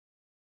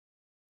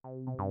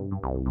Welcome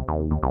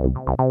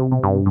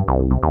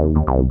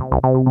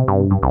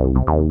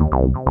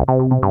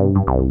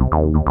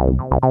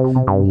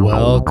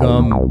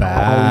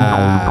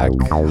back.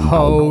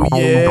 Oh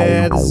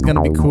yeah, this is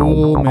gonna be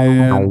cool,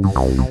 man.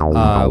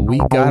 We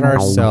got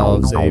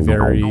ourselves a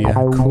very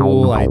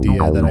cool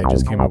idea that I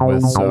just came up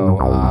with. So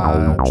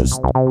just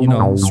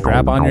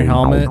strap on your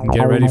helmet and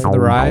get ready for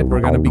the ride.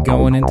 We're gonna be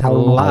going into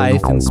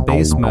life in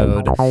space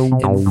mode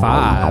in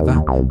 5,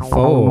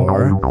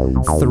 4,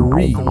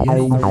 3,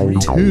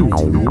 2,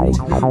 1.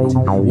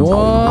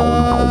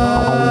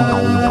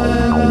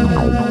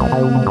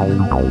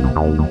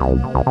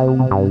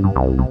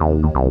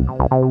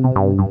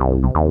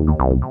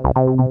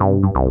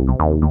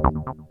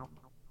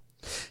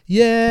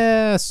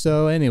 Yeah,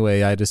 so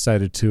anyway, I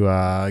decided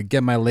to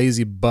get my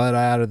lazy butt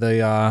out of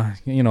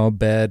the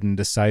bed and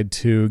decide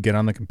to get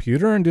on the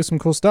computer and do some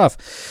cool stuff.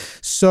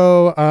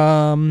 So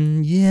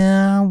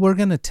we're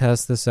gonna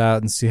test this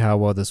out and see how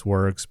well this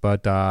works,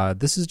 but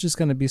this is just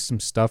gonna be some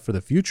stuff for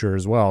the future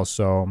as well.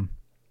 So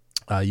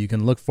you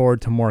can look forward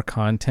to more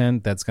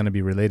content that's going to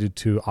be related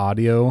to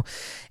audio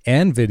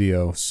and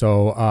video.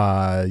 So,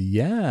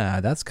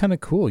 that's kind of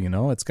cool.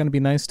 It's going to be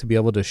nice to be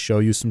able to show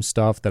you some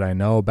stuff that I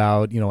know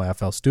about,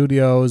 FL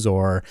Studios,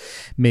 or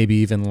maybe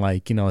even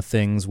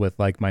things with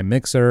like my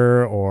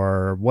mixer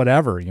or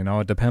whatever,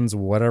 it depends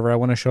whatever I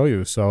want to show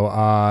you. So,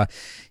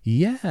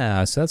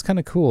 so that's kind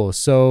of cool.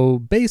 So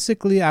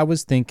basically I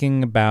was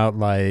thinking about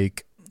my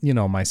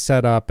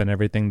setup and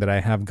everything that I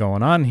have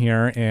going on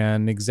here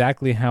and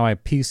exactly how I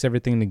piece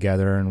everything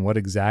together and what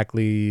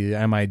exactly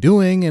am I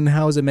doing and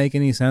how does it make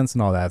any sense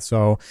and all that.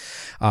 So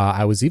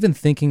I was even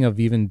thinking of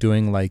even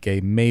doing like a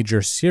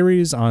major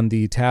series on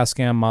the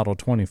Tascam Model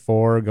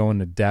 24, going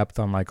to depth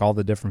on like all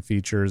the different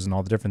features and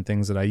all the different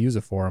things that I use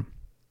it for.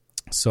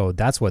 So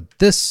that's what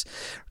this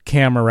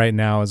camera right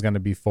now is going to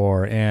be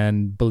for.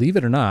 And believe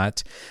it or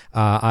not,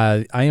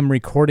 I am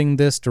recording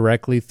this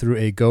directly through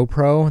a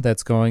GoPro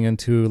that's going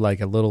into like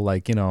a little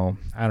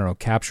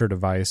capture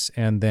device.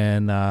 And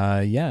then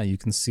you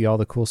can see all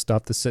the cool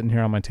stuff that's sitting here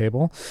on my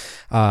table.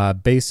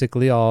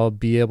 Basically I'll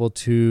be able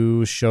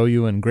to show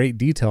you in great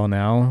detail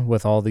now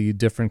with all the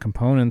different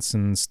components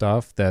and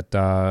stuff that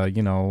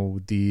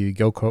the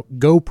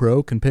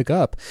GoPro can pick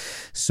up.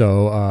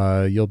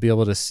 So you'll be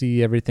able to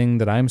see everything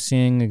that I'm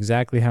seeing,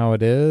 exactly how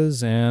it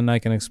is, and I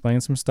can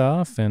explain some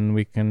stuff and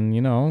we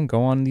can,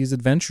 go on these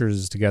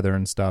adventures together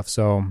and stuff.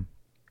 So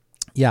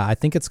yeah, I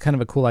think it's kind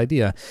of a cool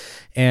idea.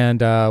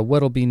 And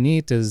what'll be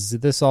neat is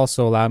this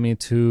also allow me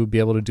to be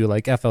able to do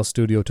like FL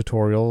Studio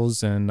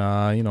tutorials and,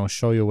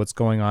 show you what's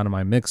going on in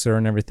my mixer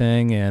and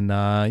everything. And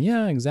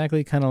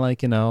exactly kind of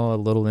like, a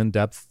little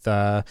in-depth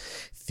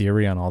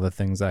theory on all the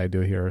things that I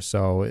do here.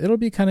 So it'll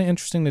be kind of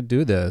interesting to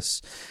do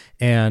this.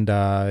 And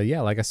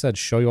like I said,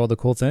 show you all the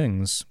cool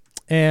things.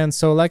 And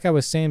so like I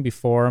was saying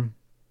before,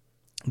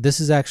 this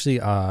is actually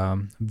a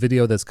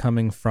video that's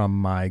coming from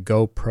my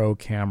GoPro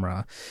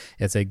camera.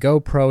 It's a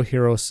GoPro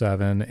Hero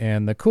 7,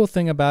 and the cool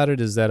thing about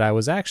it is that I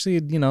was actually,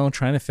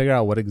 trying to figure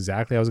out what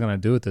exactly I was going to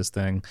do with this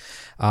thing.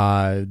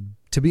 To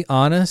be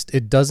honest,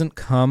 it doesn't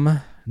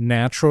come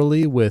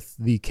naturally with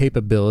the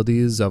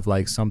capabilities of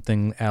like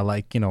something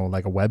like a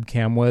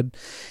webcam would,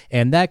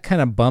 and that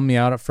kind of bummed me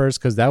out at first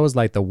because that was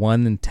like the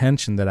one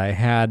intention that I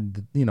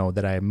had,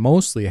 that I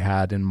mostly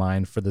had in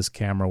mind for this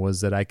camera,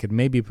 was that I could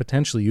maybe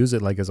potentially use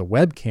it like as a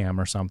webcam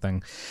or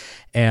something,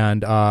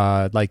 and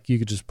like you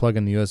could just plug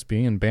in the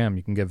USB and bam,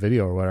 you can get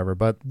video or whatever.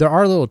 But there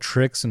are little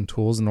tricks and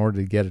tools in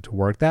order to get it to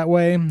work that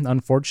way.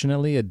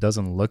 Unfortunately, it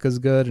doesn't look as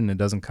good and it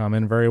doesn't come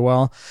in very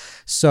well.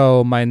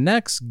 So my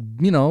next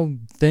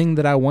thing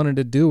that I wanted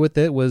to do with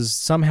it was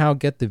somehow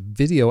get the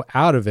video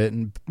out of it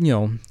and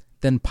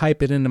then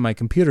pipe it into my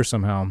computer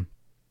somehow.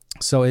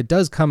 So it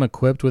does come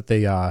equipped with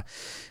a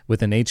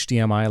with an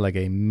HDMI, like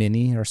a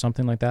mini or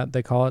something like that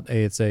they call it.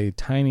 It's a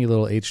tiny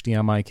little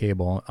HDMI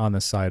cable on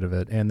the side of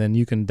it, and then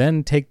you can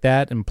then take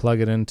that and plug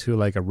it into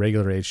like a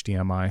regular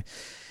HDMI.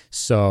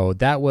 So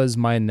that was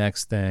my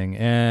next thing.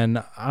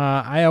 And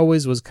I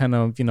always was kind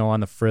of, on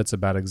the fritz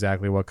about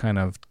exactly what kind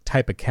of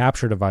type of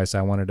capture device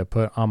I wanted to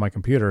put on my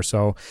computer.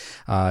 So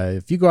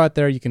if you go out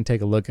there, you can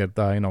take a look at,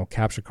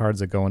 capture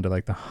cards that go into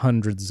like the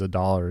hundreds of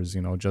dollars,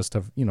 just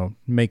to,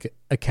 make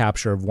a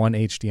capture of one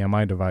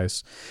HDMI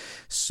device.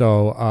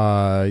 So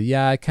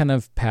I kind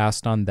of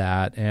passed on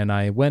that. And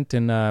I went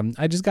and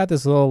I just got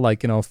this little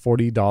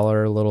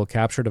 $40 little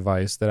capture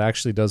device that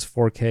actually does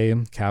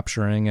 4K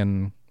capturing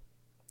and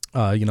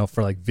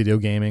for like video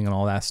gaming and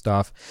all that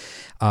stuff.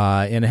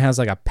 And it has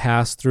like a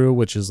pass through,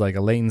 which is like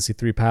a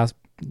latency-free pass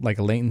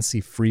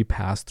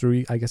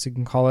through, I guess you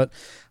can call it.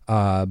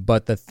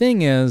 But the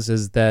thing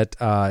is that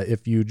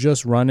if you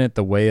just run it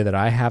the way that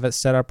I have it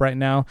set up right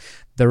now,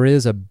 there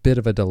is a bit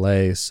of a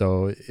delay.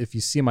 So if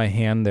you see my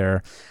hand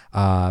there,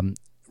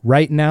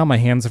 right now my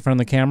hand's in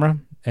front of the camera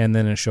and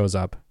then it shows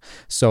up.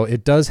 So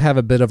it does have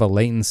a bit of a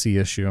latency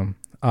issue.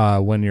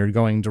 when you're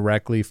going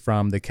directly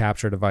from the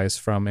capture device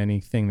from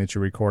anything that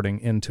you're recording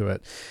into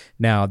it.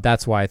 Now,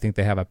 that's why I think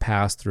they have a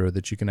pass-through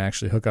that you can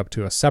actually hook up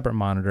to a separate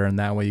monitor, and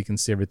that way you can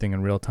see everything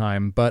in real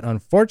time. But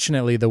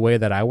unfortunately, the way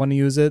that I want to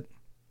use it,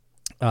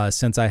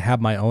 since I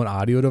have my own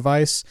audio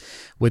device,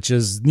 which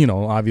is,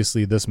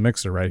 obviously this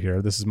mixer right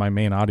here, this is my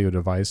main audio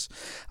device,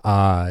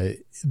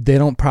 they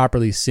don't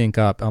properly sync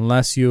up.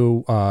 Unless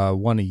you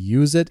want to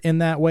use it in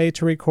that way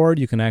to record,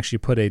 you can actually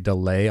put a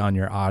delay on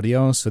your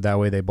audio so that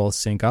way they both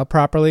sync up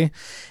properly.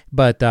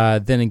 But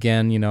then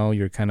again,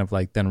 you're kind of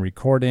like then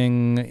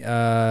recording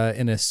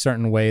in a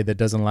certain way that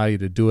doesn't allow you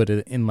to do it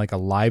in like a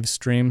live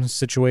stream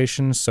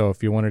situation. So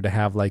if you wanted to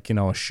have like,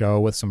 a show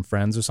with some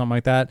friends or something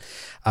like that,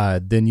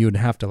 then you'd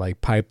have to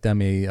like pipe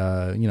them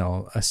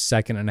a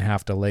second and a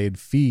half delayed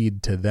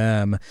feed to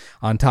them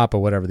on top of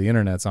whatever the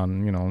internet's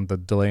on, the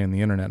delay in the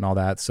internet and all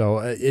that. So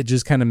it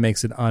just kind of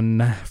makes it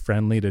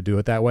unfriendly to do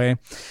it that way.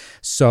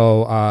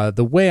 So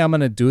the way I'm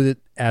going to do it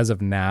as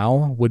of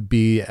now would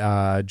be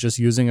just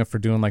using it for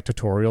doing like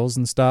tutorials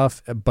and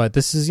stuff. But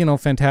this is,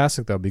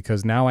 fantastic though,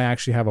 because now I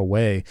actually have a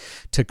way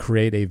to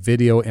create a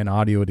video and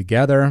audio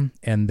together.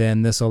 And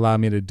then this will allow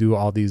me to do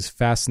all these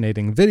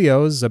fascinating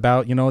videos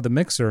about, the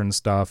mixer and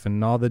stuff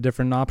and all the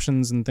different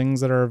options and things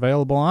that are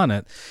available on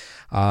it,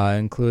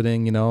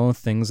 including,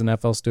 things in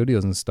FL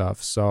Studios and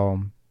stuff.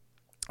 So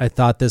I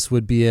thought this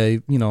would be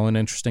an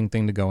interesting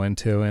thing to go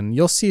into, and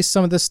you'll see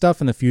some of this stuff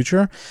in the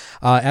future.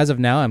 As of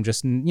now, I'm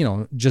just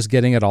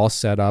getting it all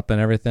set up and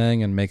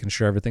everything, and making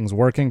sure everything's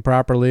working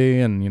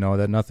properly, and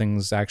that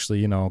nothing's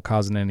actually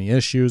causing any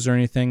issues or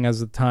anything.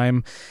 As the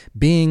time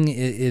being,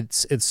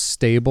 it's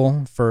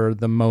stable for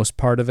the most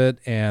part of it,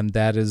 and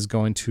that is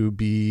going to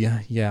be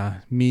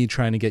me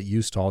trying to get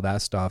used to all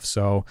that stuff.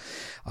 So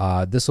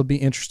this will be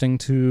interesting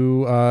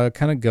to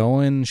kind of go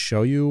and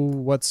show you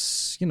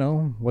what's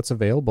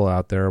available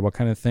out there, what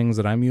kind of things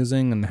that I'm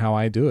using and how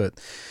I do it.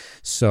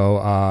 So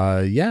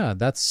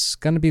that's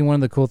going to be one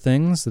of the cool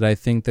things that I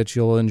think that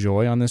you'll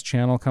enjoy on this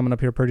channel coming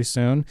up here pretty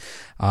soon,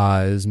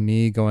 is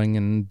me going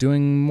and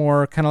doing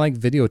more kind of like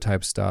video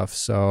type stuff.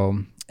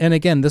 So, and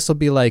again, this will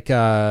be like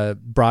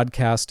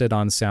broadcasted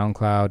on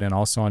SoundCloud and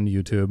also on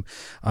YouTube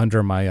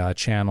under my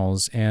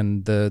channels.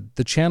 And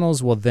the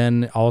channels will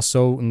then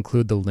also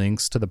include the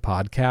links to the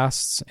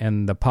podcasts,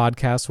 and the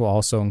podcast will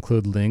also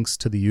include links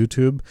to the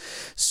YouTube.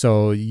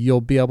 So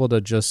you'll be able to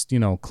just,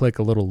 click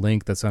a little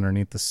link that's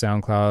underneath the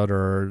SoundCloud,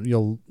 or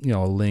you'll,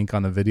 a link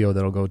on the video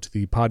that'll go to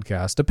the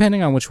podcast,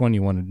 depending on which one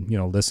you want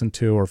to, listen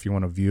to, or if you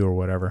want to view or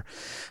whatever.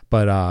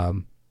 But,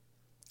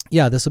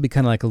 this will be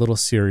kind of like a little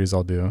series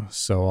I'll do.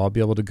 So I'll be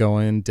able to go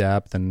in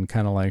depth and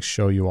kind of like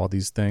show you all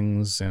these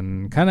things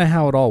and kind of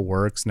how it all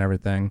works and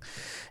everything.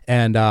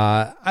 And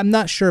I'm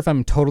not sure if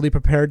I'm totally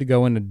prepared to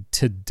go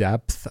into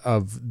depth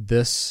of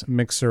this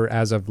mixer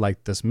as of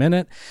like this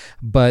minute,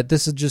 but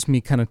this is just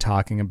me kind of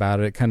talking about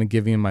it, kind of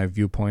giving my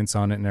viewpoints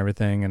on it and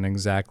everything, and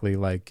exactly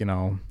like,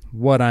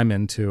 what I'm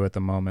into at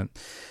the moment.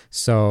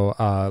 So,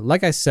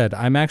 like I said,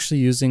 I'm actually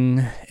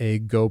using a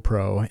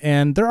GoPro,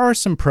 and there are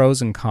some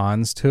pros and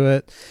cons to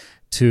it,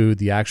 to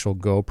the actual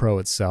GoPro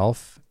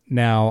itself.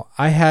 Now,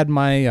 I had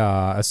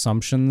my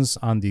assumptions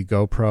on the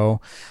GoPro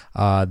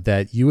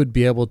that you would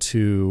be able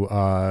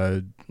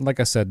to, like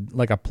I said,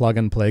 like a plug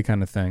and play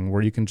kind of thing,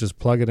 where you can just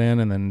plug it in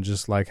and then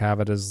just like have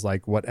it as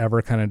like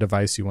whatever kind of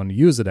device you want to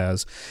use it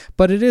as.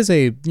 But it is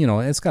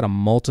it's got a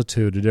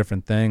multitude of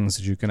different things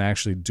that you can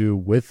actually do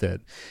with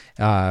it,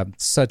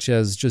 such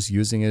as just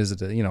using it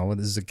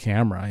as a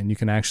camera. And you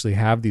can actually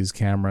have these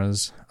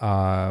cameras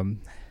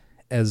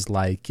as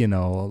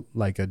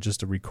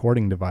just a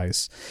recording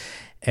device.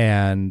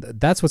 And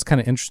that's what's kind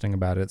of interesting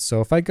about it.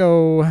 So if I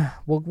go,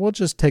 we'll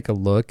just take a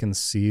look and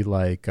see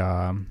like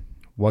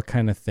what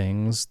kind of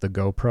things the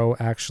GoPro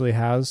actually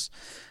has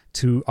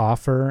to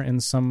offer in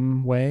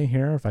some way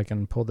here. If I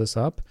can pull this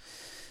up.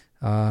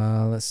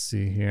 Let's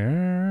see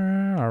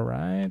here. All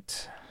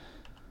right.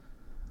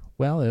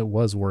 Well, it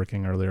was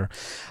working earlier.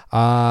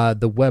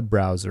 The web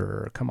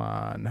browser. Come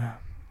on.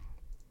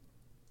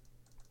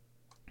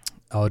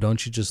 Oh,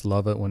 don't you just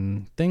love it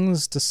when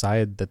things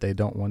decide that they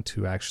don't want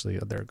to actually...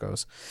 Oh, there it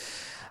goes.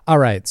 All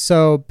right,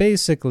 so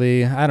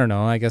basically, I don't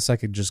know. I guess I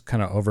could just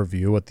kind of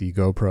overview what the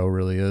GoPro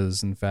really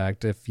is. In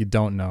fact, if you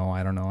don't know,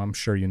 I don't know. I'm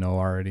sure you know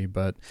already,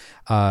 but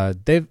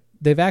they've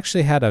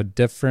actually had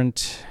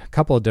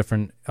couple of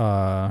different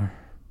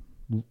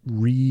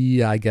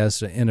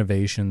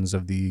innovations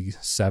of the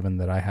 7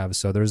 that I have.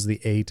 So there's the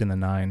 8 and the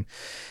 9,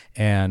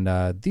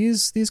 and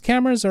these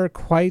cameras are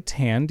quite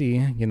handy.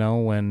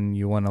 When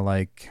you want to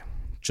like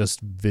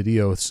just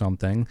video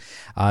something.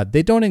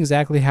 They don't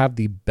exactly have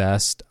the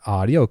best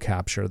audio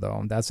capture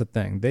though. That's the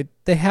thing.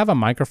 They have a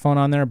microphone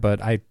on there,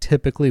 but I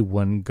typically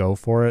wouldn't go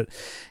for it.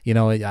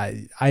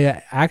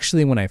 I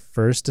actually, when I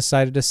first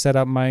decided to set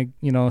up my,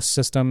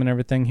 system and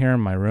everything here in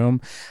my room,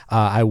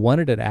 I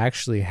wanted it to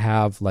actually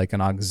have like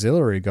an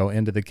auxiliary go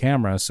into the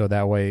camera. So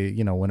that way,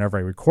 whenever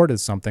I recorded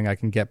something, I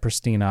can get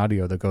pristine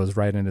audio that goes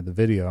right into the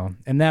video.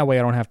 And that way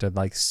I don't have to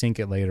like sync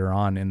it later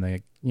on in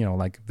the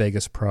like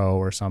Vegas Pro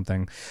or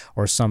something,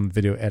 or some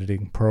video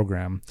editing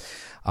program.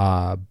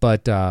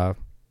 But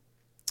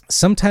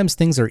sometimes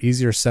things are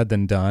easier said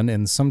than done,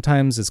 and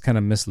sometimes it's kind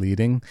of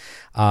misleading.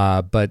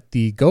 But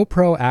the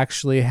GoPro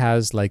actually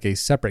has like a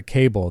separate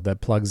cable that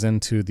plugs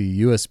into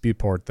the USB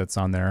port that's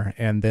on there,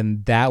 and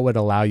then that would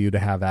allow you to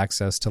have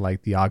access to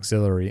like the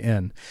auxiliary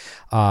in.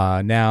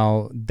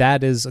 Now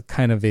that is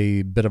kind of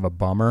a bit of a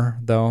bummer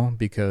though,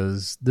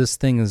 because this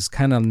thing is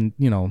kind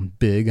of,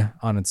 big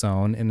on its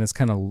own, and it's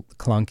kind of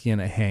clunky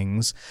and it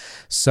hangs.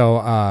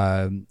 So,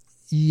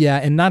 yeah,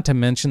 and not to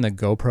mention that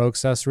GoPro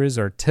accessories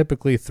are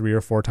typically 3 or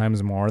 4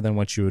 times more than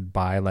what you would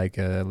buy, like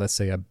let's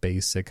say a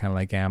basic kind of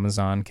like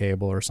Amazon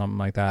cable or something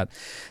like that.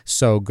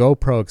 So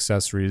GoPro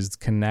accessories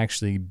can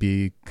actually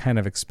be kind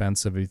of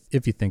expensive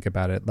if you think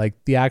about it.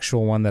 Like the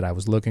actual one that I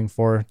was looking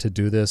for to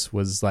do this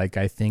was like,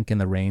 I think in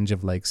the range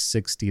of like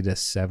 $60 to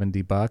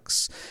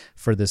 $70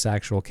 for this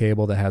actual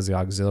cable that has the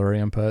auxiliary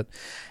input.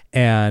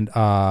 And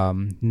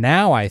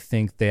now I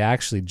think they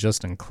actually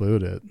just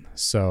include it.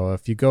 So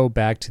if you go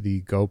back to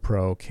the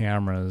GoPro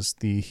cameras,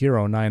 the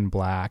Hero 9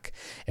 Black,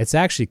 it's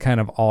actually kind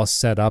of all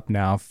set up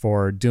now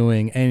for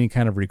doing any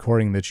kind of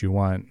recording that you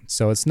want.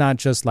 So it's not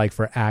just like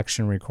for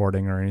action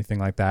recording or anything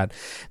like that.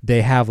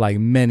 They have like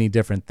many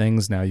different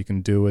things now you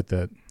can do with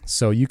it.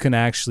 So you can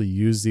actually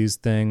use these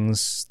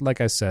things, like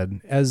I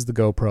said, as the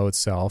GoPro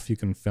itself. You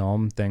can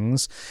film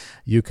things.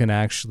 You can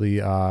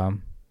actually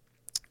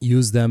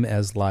use them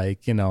as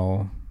like,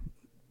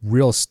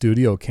 real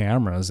studio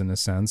cameras in a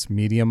sense.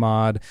 Media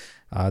Mod,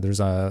 there's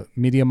a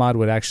Media Mod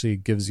would actually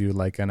gives you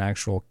like an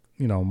actual,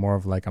 more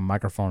of like a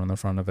microphone on the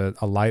front of it,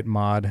 a light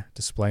mod,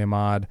 display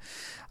mod.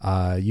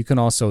 You can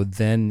also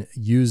then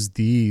use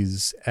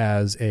these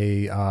as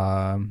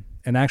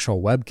an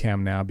actual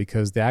webcam now,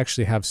 because they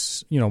actually have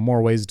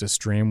more ways to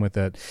stream with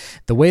it.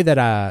 The way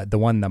that the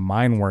one that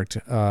mine worked,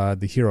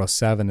 the Hero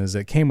 7, is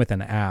it came with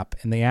an app,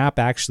 and the app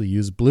actually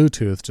used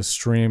Bluetooth to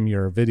stream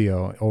your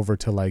video over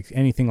to like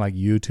anything like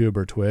YouTube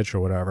or Twitch or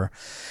whatever.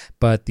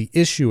 But the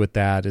issue with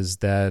that is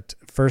that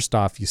first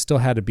off, you still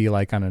had to be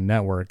like on a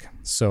network,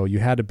 so you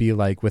had to be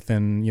like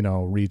within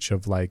reach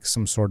of like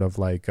some sort of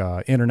like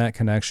internet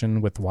connection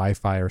with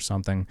Wi-Fi or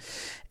something.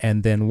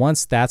 And then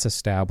once that's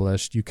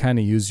established, you kind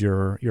of use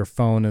your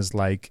phone as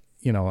like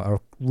a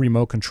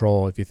remote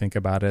control, if you think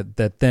about it,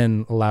 that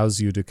then allows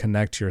you to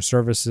connect to your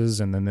services,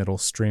 and then it'll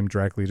stream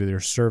directly to your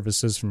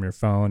services from your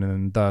phone,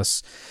 and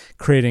thus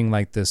creating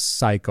like this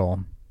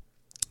cycle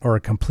or a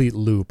complete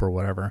loop or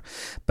whatever.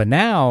 But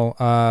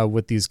now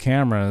with these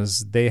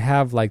cameras, they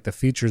have like the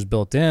features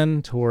built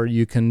in to where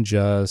you can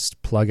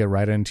just plug it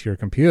right into your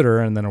computer,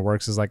 and then it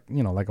works as like,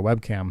 like a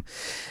webcam.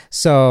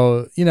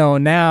 So,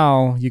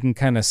 now you can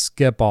kind of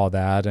skip all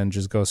that and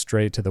just go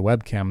straight to the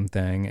webcam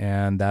thing.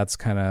 And that's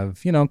kind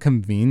of,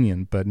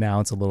 convenient, but now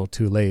it's a little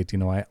too late.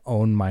 I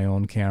own my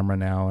own camera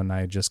now, and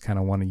I just kind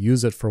of want to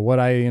use it for what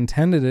I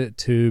intended it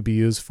to be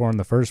used for in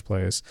the first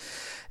place.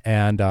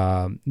 And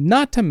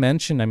not to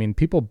mention,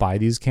 people buy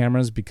these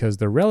cameras because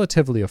they're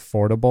relatively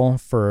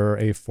affordable for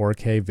a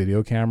 4K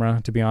video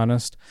camera, to be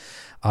honest.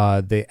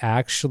 They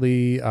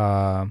actually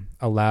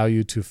allow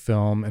you to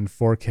film in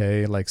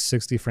 4K, like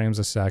 60 frames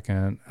a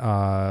second,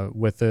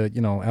 with a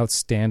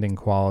outstanding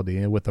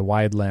quality with a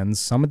wide lens.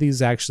 Some of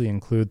these actually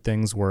include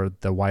things where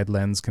the wide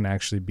lens can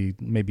actually be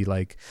maybe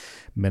like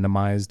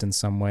minimized in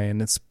some way, and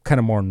it's kind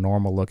of more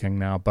normal looking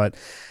now. But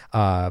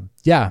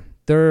yeah.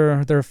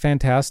 They're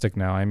fantastic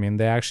now.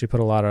 They actually put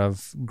a lot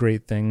of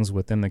great things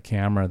within the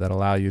camera that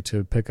allow you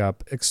to pick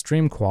up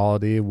extreme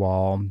quality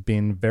while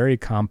being very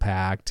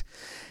compact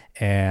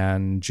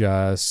and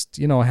just,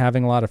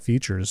 having a lot of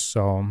features.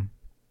 So,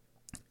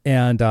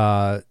 and,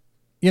 for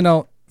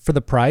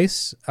the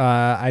price,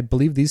 I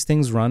believe these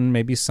things run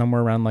maybe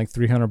somewhere around like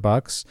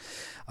 $300.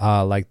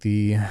 Like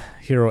the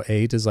Hero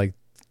 8 is like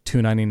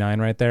 $299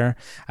 right there.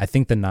 I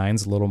think the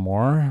 9's a little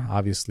more.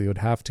 Obviously, it would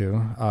have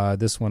to.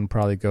 This one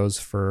probably goes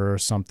for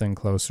something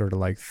closer to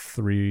like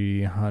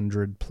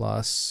 300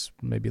 plus,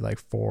 maybe like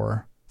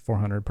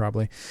 400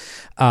 probably.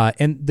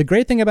 And the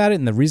great thing about it,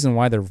 and the reason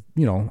why they're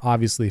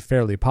obviously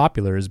fairly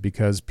popular, is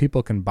because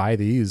people can buy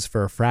these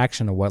for a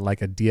fraction of what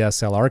like a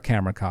DSLR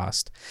camera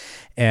cost,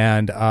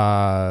 and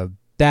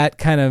that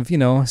kind of,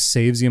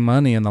 saves you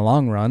money in the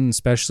long run,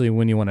 especially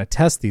when you want to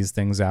test these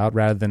things out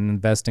rather than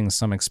investing in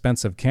some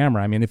expensive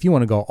camera. If you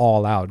want to go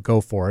all out,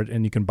 go for it.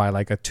 And you can buy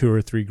like a $2 or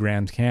 $3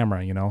 grand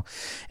camera,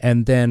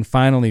 and then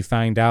finally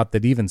find out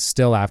that even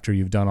still after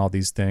you've done all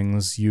these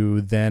things,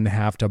 you then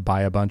have to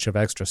buy a bunch of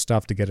extra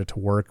stuff to get it to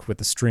work with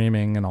the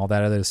streaming and all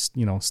that other,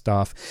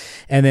 stuff.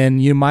 And then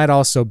you might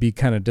also be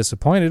kind of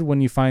disappointed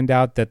when you find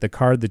out that the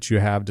card that you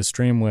have to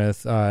stream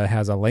with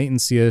has a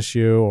latency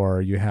issue,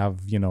 or you have,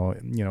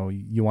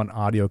 you want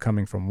audio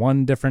coming from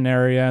one different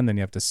area, and then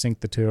you have to sync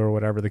the two or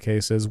whatever the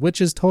case is,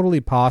 which is totally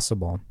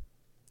possible.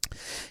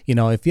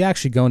 if you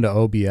actually go into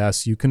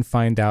OBS, you can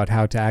find out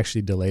how to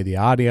actually delay the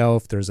audio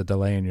if there's a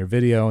delay in your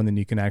video, and then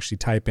you can actually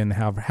type in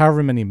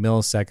however many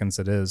milliseconds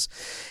it is.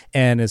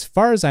 And as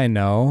far as I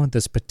know,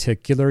 this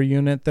particular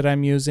unit that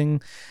I'm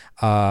using,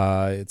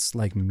 it's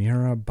like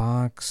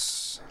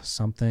Mirabox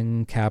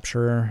something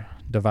capture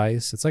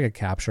device. It's like a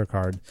capture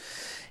card.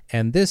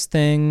 And this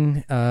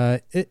thing,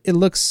 it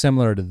looks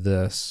similar to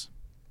this.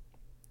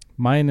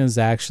 Mine is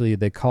actually,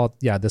 they call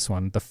it, this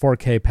one, the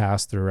 4K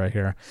pass-through right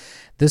here.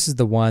 This is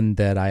the one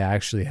that I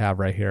actually have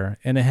right here.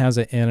 And it has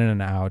an in and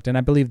an out. And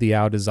I believe the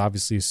out is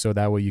obviously so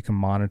that way you can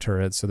monitor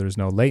it so there's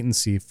no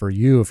latency for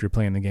you if you're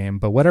playing the game.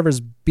 But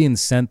whatever's being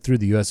sent through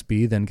the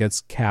USB then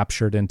gets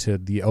captured into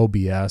the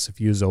OBS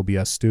if you use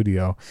OBS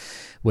Studio,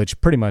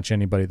 which pretty much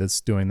anybody that's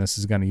doing this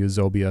is going to use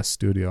OBS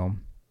Studio.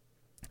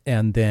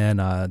 And then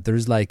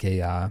there's like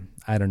a,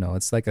 I don't know,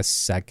 it's like a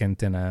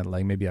second and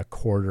like maybe a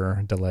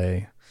quarter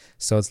delay.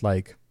 So it's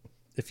like,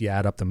 if you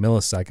add up the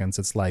milliseconds,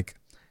 it's like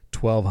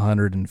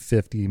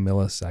 1,250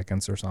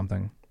 milliseconds or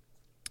something,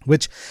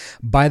 which,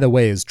 by the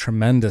way, is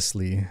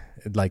tremendously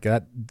like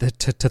that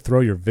to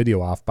throw your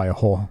video off by a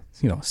whole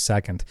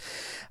second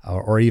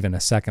or even a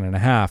second and a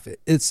half.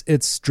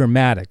 It's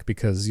dramatic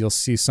because you'll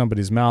see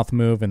somebody's mouth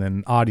move and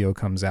then audio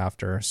comes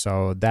after.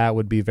 So that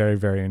would be very,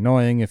 very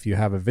annoying if you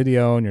have a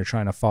video and you're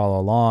trying to follow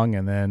along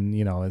and then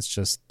it's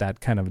just that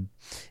kind of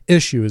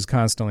issue is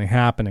constantly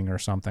happening or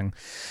something.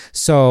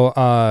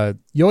 So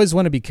you always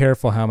want to be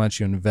careful how much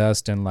you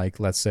invest in, like,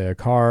 let's say a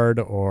card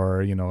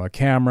or a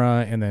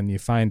camera, and then you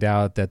find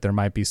out that there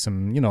might be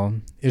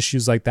some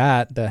issues like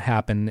that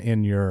happen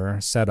in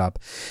your setup.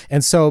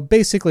 And so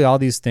basically all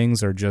these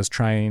things are just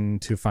trying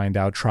to find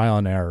out, trial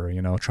and error,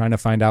 trying to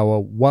find out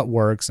what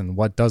works and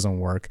what doesn't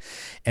work.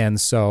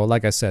 And so,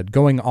 like I said,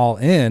 going all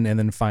in and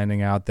then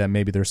finding out that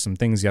maybe there's some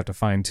things you have to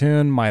fine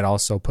tune might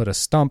also put a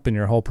stump in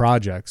your whole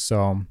project.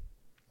 So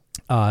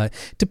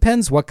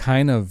depends what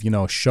kind of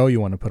show you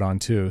want to put on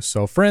too.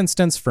 So for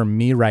instance, for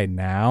me right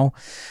now,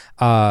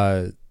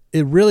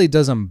 it really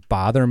doesn't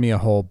bother me a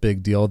whole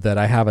big deal that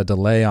I have a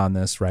delay on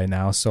this right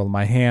now. So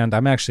my hand,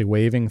 I'm actually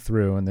waving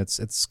through and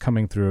it's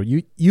coming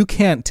through. You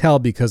can't tell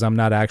because I'm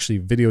not actually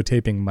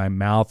videotaping my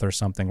mouth or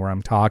something where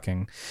I'm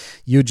talking.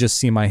 You just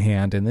see my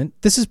hand, and then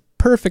this is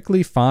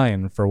perfectly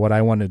fine for what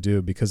I want to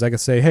do, because I could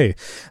say, hey,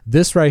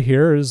 this right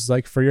here is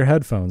like for your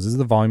headphones. This is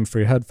the volume for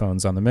your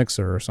headphones on the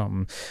mixer or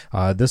something.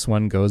 This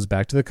one goes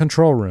back to the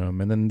control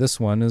room, and then this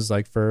one is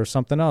like for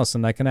something else.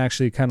 And I can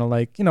actually kind of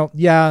like,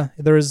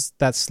 there is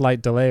that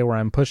slight delay where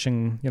I'm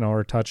pushing,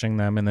 or touching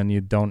them, and then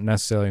you don't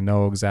necessarily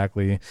know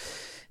exactly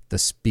the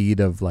speed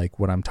of like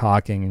what I'm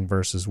talking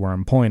versus where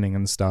I'm pointing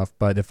and stuff.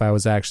 But if I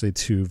was actually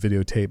to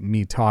videotape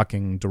me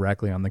talking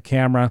directly on the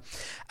camera,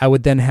 I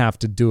would then have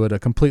to do it a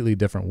completely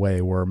different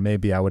way, where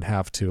maybe I would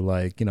have to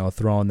like,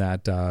 throw in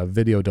that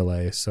video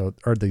delay,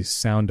 or the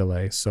sound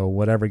delay. So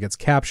whatever gets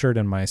captured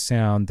in my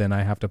sound, then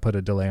I have to put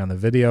a delay on the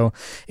video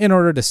in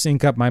order to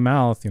sync up my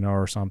mouth,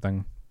 or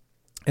something.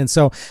 And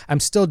so I'm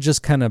still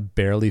just kind of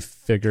barely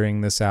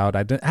figuring this out.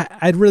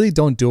 I really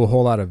don't do a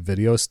whole lot of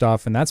video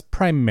stuff, and that's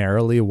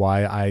primarily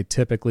why I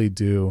typically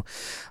do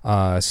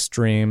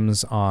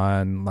streams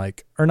on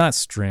or not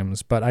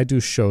streams, but I do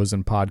shows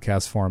in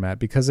podcast format,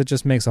 because it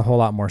just makes a whole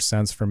lot more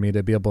sense for me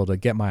to be able to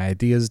get my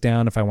ideas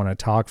down if I want to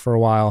talk for a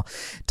while,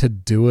 to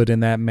do it in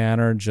that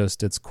manner.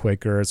 Just it's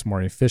quicker, it's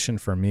more efficient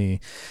for me.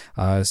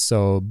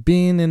 So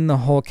being in the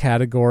whole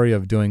category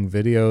of doing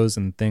videos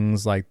and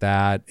things like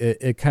that,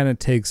 it kind of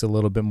takes a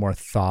little bit more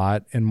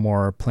thought and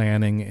more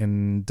planning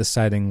in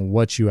deciding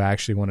what you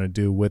actually want to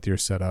do with your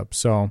setup.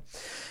 So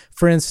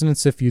for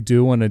instance, if you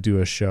do want to do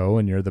a show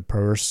and you're the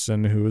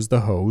person who is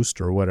the host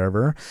or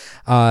whatever,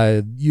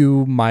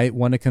 you might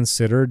want to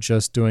consider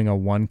just doing a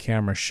one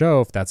camera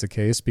show if that's the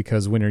case,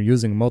 because when you're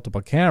using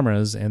multiple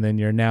cameras and then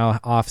you're now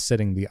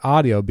offsetting the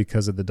audio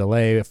because of the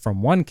delay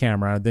from one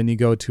camera, then you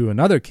go to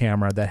another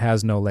camera that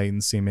has no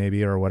latency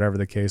maybe, or whatever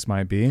the case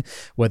might be,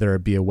 whether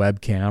it be a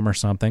webcam or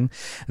something,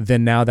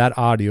 then now that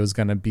audio is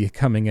going to be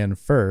coming in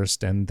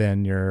first, and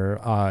then your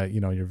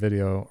your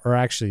video, or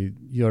actually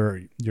your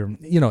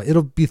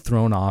it'll be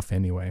thrown off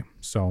anyway.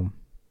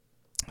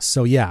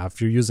 So yeah,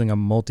 if you're using a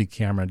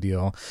multi-camera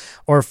deal,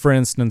 or for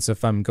instance,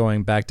 if I'm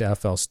going back to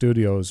FL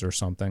Studios or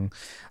something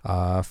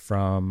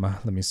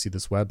let me see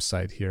this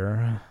website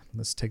here.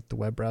 Let's take the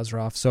web browser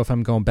off. So if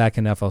I'm going back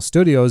in FL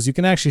Studios, you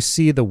can actually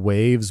see the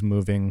waves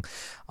moving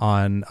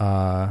on,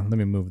 let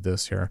me move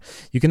this here.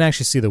 You can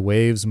actually see the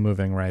waves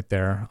moving right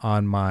there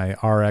on my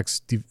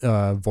RX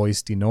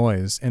voice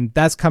denoise, and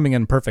that's coming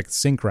in perfect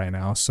sync right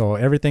now. So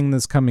everything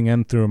that's coming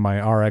in through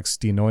my RX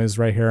denoise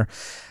right here,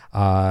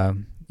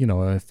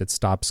 if it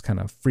stops kind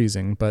of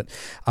freezing. But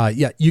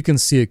you can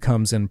see it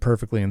comes in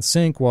perfectly in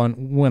sync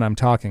when I'm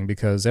talking,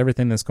 because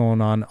everything that's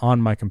going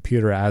on my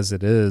computer as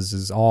it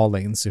is all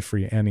latency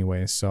free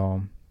anyway.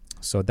 So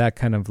that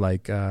kind of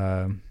like,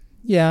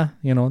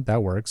 that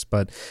works.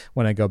 But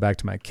when I go back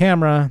to my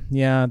camera,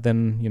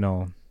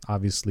 then,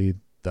 obviously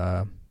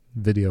the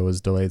video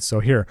is delayed. So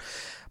here,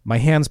 my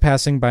hand's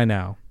passing by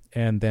now.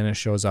 and then it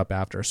shows up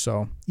after.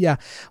 So yeah,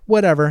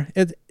 whatever.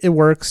 It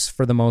works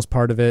for the most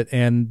part of it,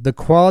 and the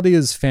quality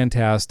is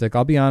fantastic.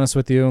 I'll be honest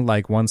with you,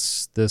 like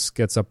once this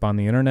gets up on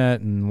the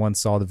internet and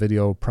once all the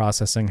video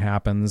processing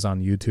happens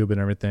on YouTube and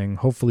everything,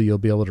 hopefully you'll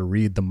be able to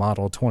read the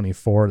Model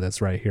 24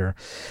 that's right here.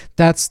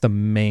 That's the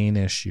main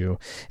issue,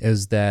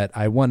 is that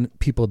I want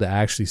people to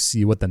actually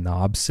see what the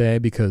knobs say,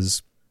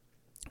 because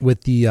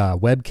with the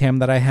webcam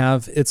that I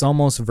have, it's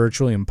almost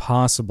virtually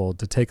impossible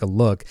to take a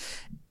look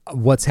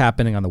what's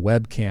happening on the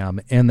webcam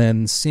and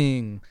then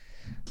seeing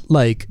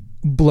like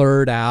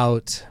blurred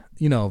out,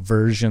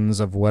 versions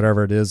of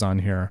whatever it is on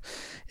here.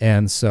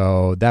 And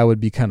so that would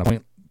be kind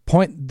of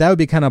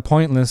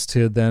pointless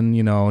to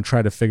then,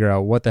 try to figure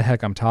out what the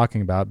heck I'm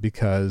talking about,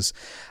 because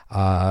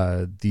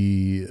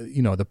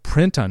the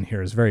print on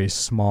here is very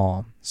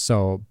small.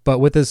 So, but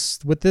with this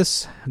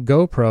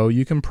GoPro,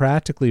 you can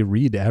practically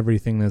read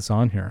everything that's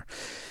on here.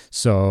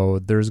 So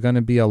there's going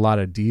to be a lot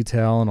of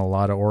detail and a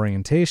lot of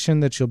orientation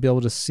that you'll be able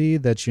to see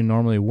that you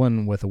normally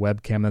wouldn't with a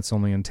webcam that's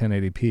only in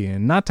 1080p.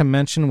 And not to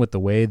mention with the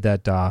way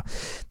that that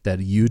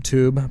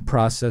YouTube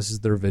processes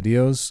their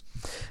videos.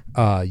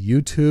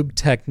 YouTube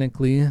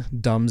technically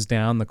dumbs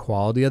down the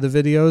quality of the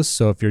videos.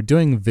 So if you're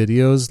doing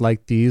videos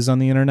like these on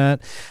the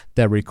internet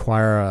that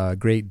require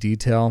great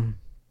detail,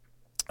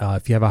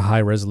 if you have a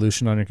high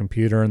resolution on your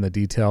computer and the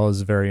detail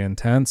is very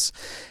intense,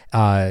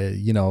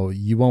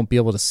 you won't be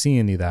able to see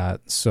any of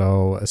that.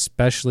 So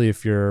especially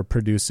if you're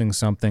producing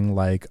something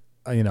like,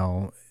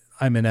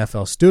 I'm in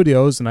FL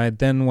Studios and I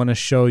then want to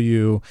show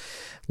you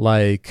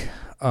like,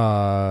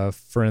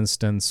 for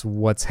instance,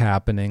 what's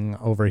happening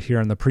over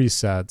here in the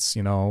presets,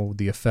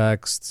 the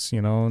effects,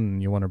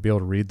 and you want to be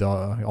able to read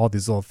all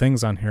these little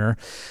things on here.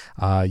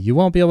 You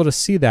won't be able to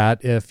see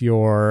that if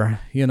you're,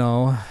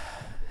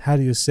 how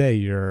do you say,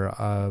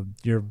 your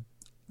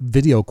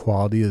video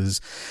quality is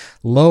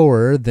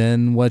lower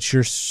than what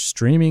you're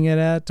streaming it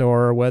at,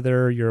 or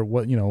whether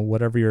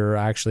whatever you're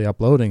actually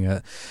uploading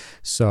it.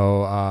 So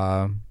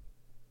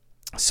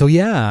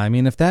yeah, I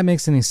mean, if that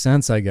makes any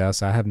sense, I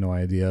guess. I have no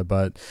idea.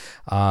 But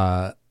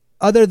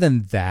other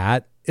than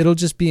that, it'll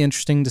just be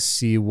interesting to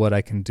see what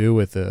I can do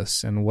with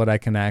this and what I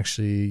can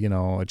actually,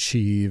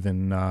 achieve,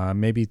 and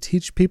maybe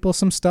teach people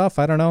some stuff.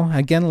 I don't know.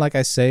 Again, like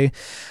I say,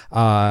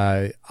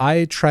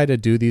 I try to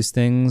do these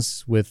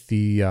things with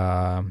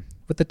the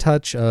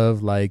touch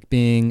of like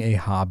being a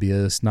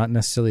hobbyist, not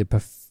necessarily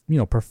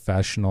a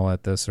professional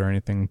at this or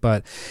anything,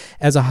 but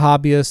as a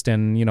hobbyist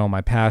and, my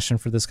passion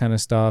for this kind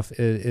of stuff,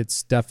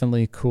 it's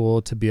definitely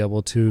cool to be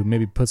able to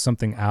maybe put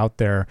something out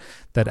there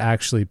that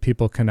actually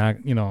people can,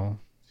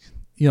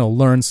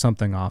 learn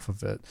something off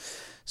of it.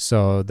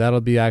 So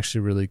that'll be actually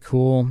really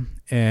cool.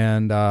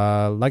 And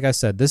like I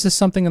said, this is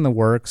something in the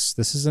works.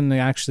 This isn't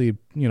actually,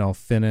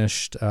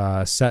 finished,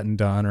 set and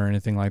done or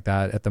anything like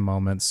that at the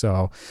moment.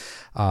 So,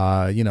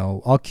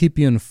 I'll keep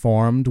you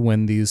informed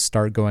when these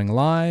start going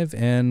live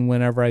and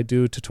whenever I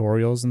do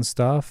tutorials and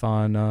stuff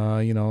on,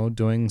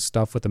 doing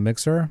stuff with the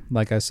mixer.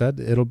 Like I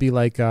said, it'll be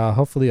like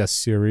hopefully a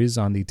series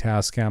on the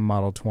Tascam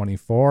Model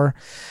 24.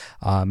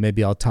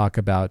 Maybe I'll talk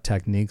about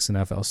techniques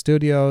in FL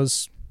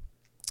Studios.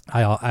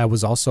 I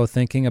was also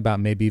thinking about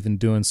maybe even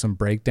doing some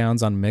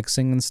breakdowns on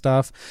mixing and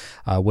stuff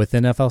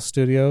within FL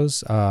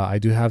Studios. I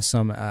do have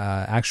some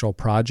actual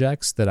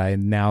projects that I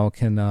now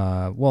can,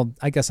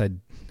 I guess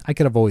I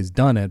could have always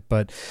done it,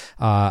 but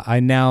I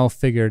now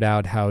figured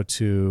out how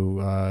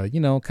to,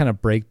 kind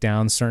of break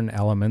down certain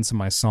elements of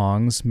my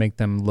songs, make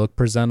them look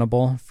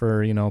presentable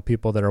for,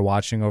 people that are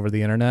watching over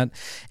the internet,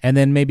 and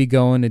then maybe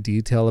go into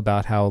detail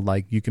about how,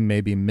 like, you can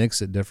maybe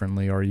mix it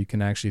differently, or you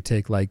can actually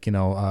take, like,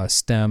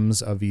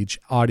 stems of each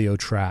audio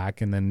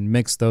track and then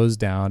mix those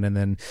down and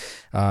then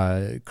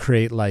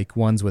create, like,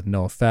 ones with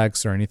no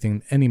effects or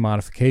any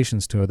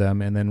modifications to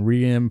them, and then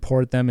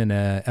re-import them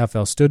in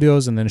FL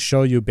Studios, and then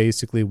show you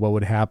basically what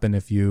would happen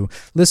if you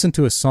listen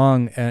to a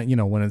song,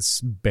 when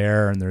it's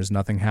bare and there's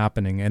nothing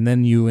happening, and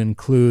then you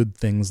include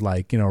things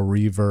like,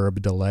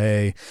 reverb,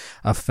 delay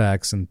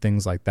effects and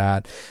things like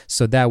that.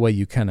 So that way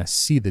you kind of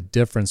see the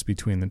difference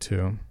between the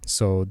two.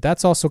 So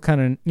that's also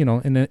kind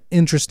of, an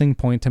interesting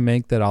point to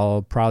make that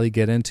I'll probably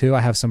get into.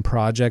 I have some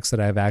projects that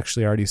I've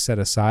actually already set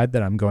aside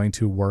that I'm going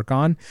to work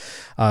on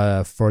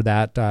for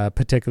that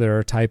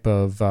particular type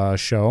of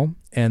show.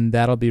 And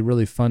that'll be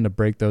really fun to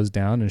break those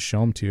down and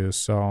show them to you.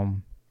 So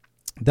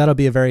that'll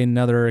be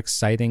another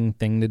exciting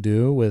thing to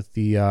do with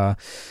the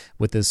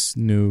with this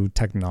new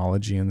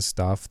technology and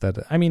stuff that,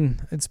 I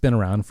mean, it's been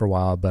around for a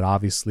while, but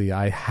obviously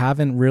I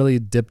haven't really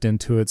dipped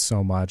into it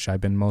so much.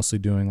 I've been mostly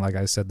doing, like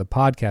I said, the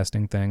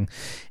podcasting thing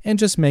and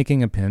just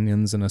making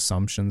opinions and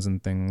assumptions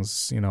and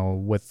things,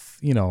 with,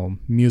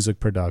 music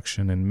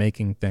production and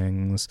making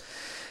things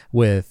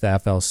with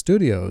FL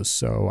Studios.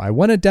 So I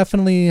want to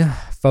definitely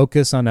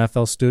focus on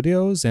FL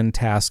Studios and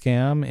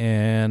Tascam,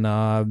 and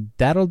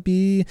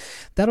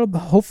that'll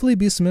hopefully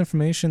be some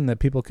information that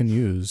people can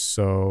use.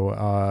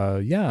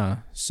 So yeah,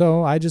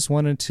 So I just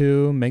wanted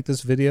to make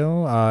this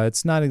video.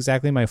 It's not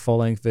exactly my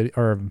full-length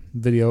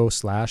video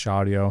 /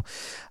 audio.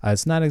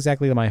 It's not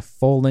exactly my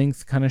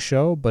full-length kind of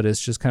show, but it's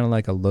just kind of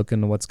like a look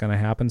into what's going to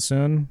happen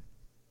soon.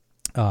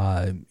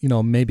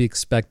 Maybe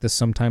expect this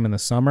sometime in the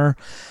summer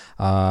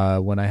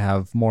when I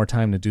have more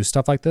time to do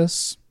stuff like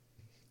this.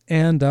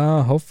 And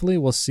hopefully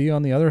we'll see you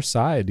on the other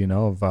side,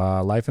 of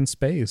life in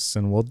space.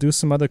 And we'll do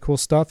some other cool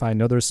stuff. I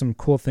know there's some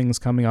cool things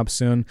coming up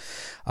soon.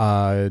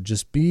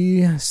 Just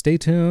stay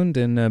tuned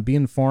and be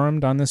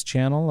informed on this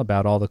channel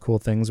about all the cool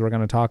things we're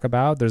going to talk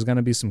about. There's going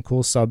to be some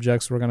cool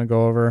subjects we're going to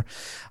go over.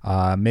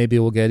 Maybe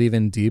we'll get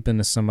even deep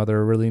into some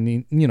other really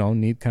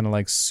neat kind of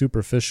like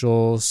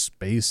superficial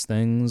space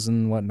things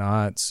and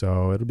whatnot.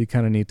 So it'll be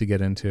kind of neat to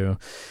get into.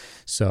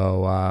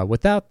 So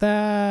without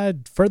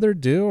that further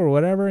ado or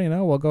whatever,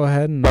 we'll go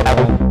ahead and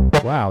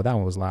wow, that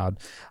one was loud.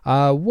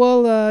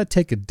 We'll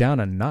take it down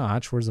a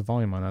notch. Where's the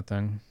volume on that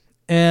thing?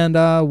 And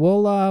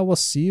we'll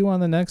see you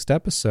on the next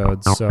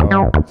episode.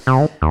 So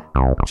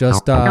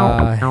just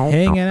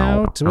hanging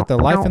out with the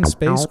Life in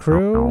Space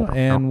crew,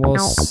 and we'll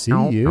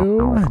see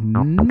you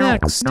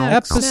next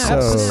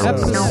episode.